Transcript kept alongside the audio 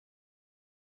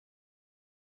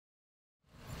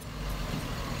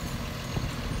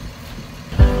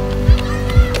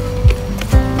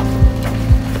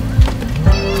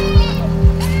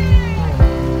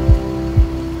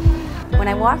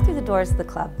doors of the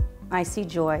club, I see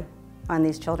joy on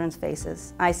these children's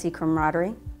faces. I see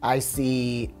camaraderie. I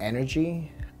see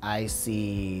energy. I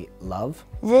see love.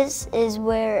 This is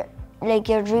where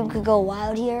your dream could go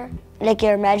wild here.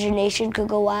 Your imagination could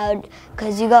go wild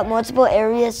because you got multiple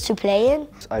areas to play in.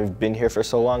 I've been here for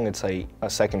so long, it's like a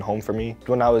second home for me.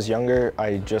 When I was younger,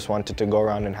 I just wanted to go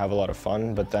around and have a lot of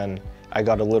fun, but then I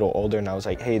got a little older and I was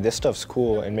like, hey, this stuff's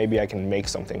cool and maybe I can make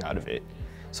something out of it.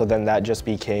 So then that just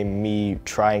became me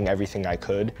trying everything I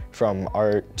could, from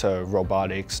art to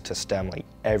robotics to STEM,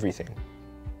 everything.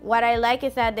 What I like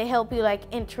is that they help you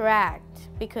interact,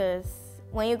 because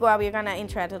when you grow up, you're gonna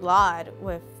interact a lot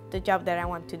with the job that I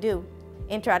want to do.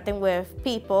 Interacting with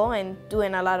people and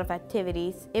doing a lot of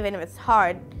activities, even if it's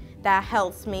hard, that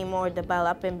helps me more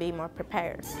develop and be more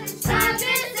prepared.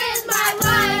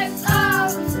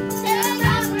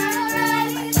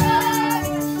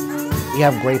 We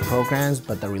have great programs,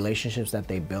 but the relationships that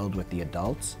they build with the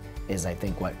adults is, I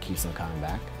think, what keeps them coming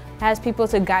back. It has people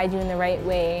to guide you in the right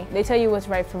way. They tell you what's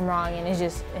right from wrong, and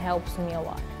it helps me a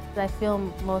lot. I feel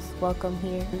most welcome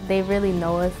here. They really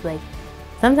know us.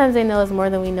 Sometimes they know us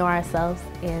more than we know ourselves,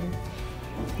 and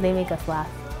they make us laugh.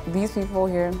 These people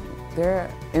here, they're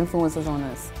influences on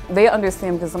us. They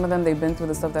understand because some of them, they've been through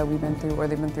the stuff that we've been through, or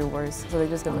they've been through worse, so they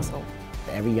just give us hope.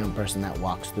 Every young person that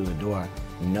walks through the door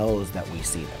knows that we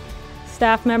see them.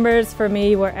 Staff members for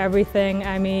me were everything.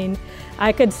 I mean,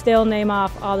 I could still name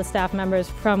off all the staff members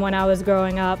from when I was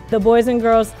growing up. The Boys and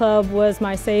Girls Club was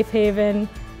my safe haven,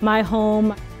 my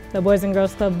home. The Boys and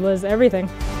Girls Club was everything.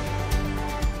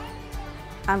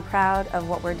 I'm proud of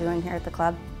what we're doing here at the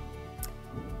club,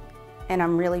 and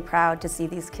I'm really proud to see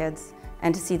these kids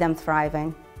and to see them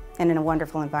thriving and in a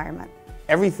wonderful environment.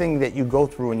 Everything that you go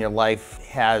through in your life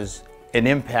has an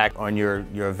impact on your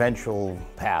eventual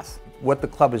path. What the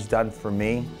club has done for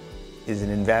me is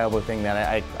an invaluable thing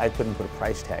that I couldn't put a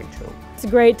price tag to. It's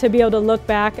great to be able to look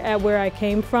back at where I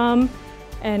came from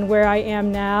and where I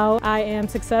am now. I am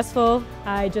successful.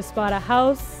 I just bought a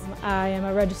house. I am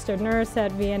a registered nurse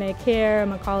at VNA Care.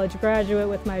 I'm a college graduate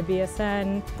with my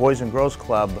BSN. Boys and Girls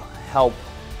Club help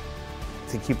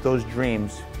to keep those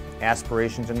dreams,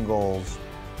 aspirations and goals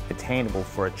attainable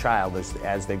for a child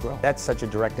as they grow. That's such a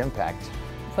direct impact.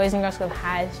 Boys and Girls Club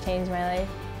has changed my life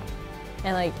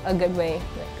in a good way,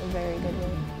 a very good way.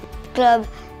 The club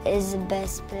is the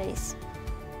best place.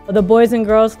 The Boys and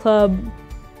Girls Club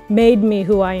made me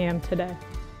who I am today.